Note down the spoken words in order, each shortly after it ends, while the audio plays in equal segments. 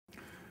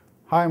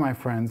Hi, my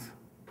friends.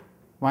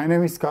 My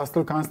name is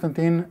Costel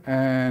Constantin,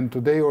 and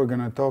today we're going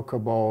to talk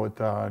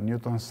about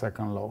Newton's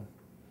second law.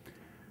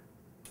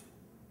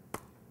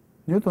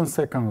 Newton's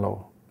second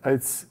law,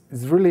 it's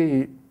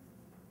really,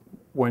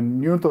 when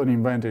Newton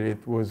invented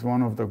it, was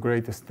one of the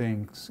greatest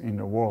things in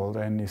the world,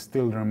 and it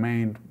still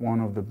remained one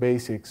of the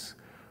basics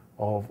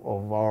of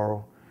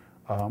our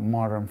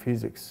modern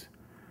physics.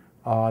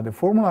 The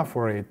formula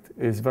for it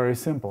is very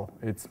simple.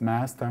 It's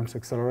mass times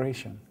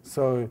acceleration.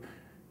 So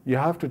you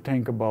have to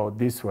think about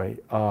this way.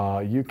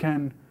 You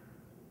can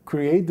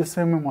create the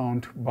same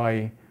amount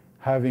by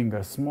having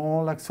a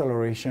small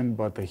acceleration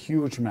but a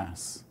huge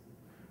mass,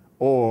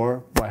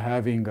 or by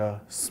having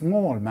a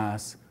small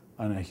mass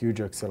and a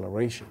huge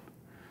acceleration.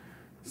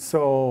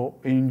 So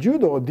in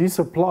judo, this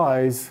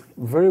applies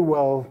very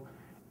well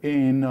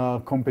in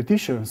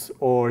competitions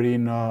or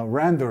in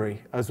randori,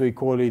 as we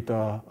call it,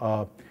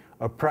 a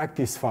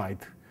practice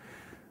fight.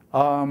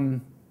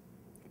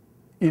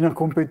 In a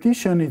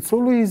competition, it's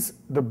always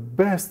the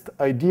best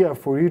idea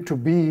for you to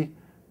be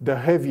the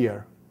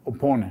heavier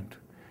opponent,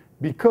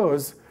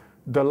 because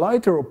the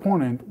lighter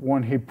opponent,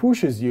 when he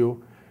pushes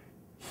you,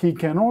 he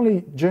can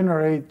only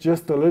generate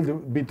just a little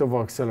bit of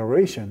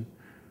acceleration,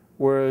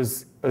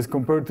 whereas as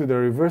compared to the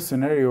reverse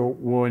scenario,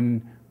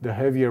 when the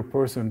heavier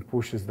person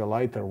pushes the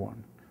lighter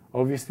one.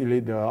 Obviously,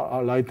 the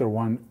lighter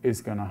one is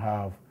going to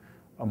have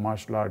a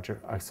much larger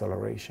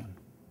acceleration.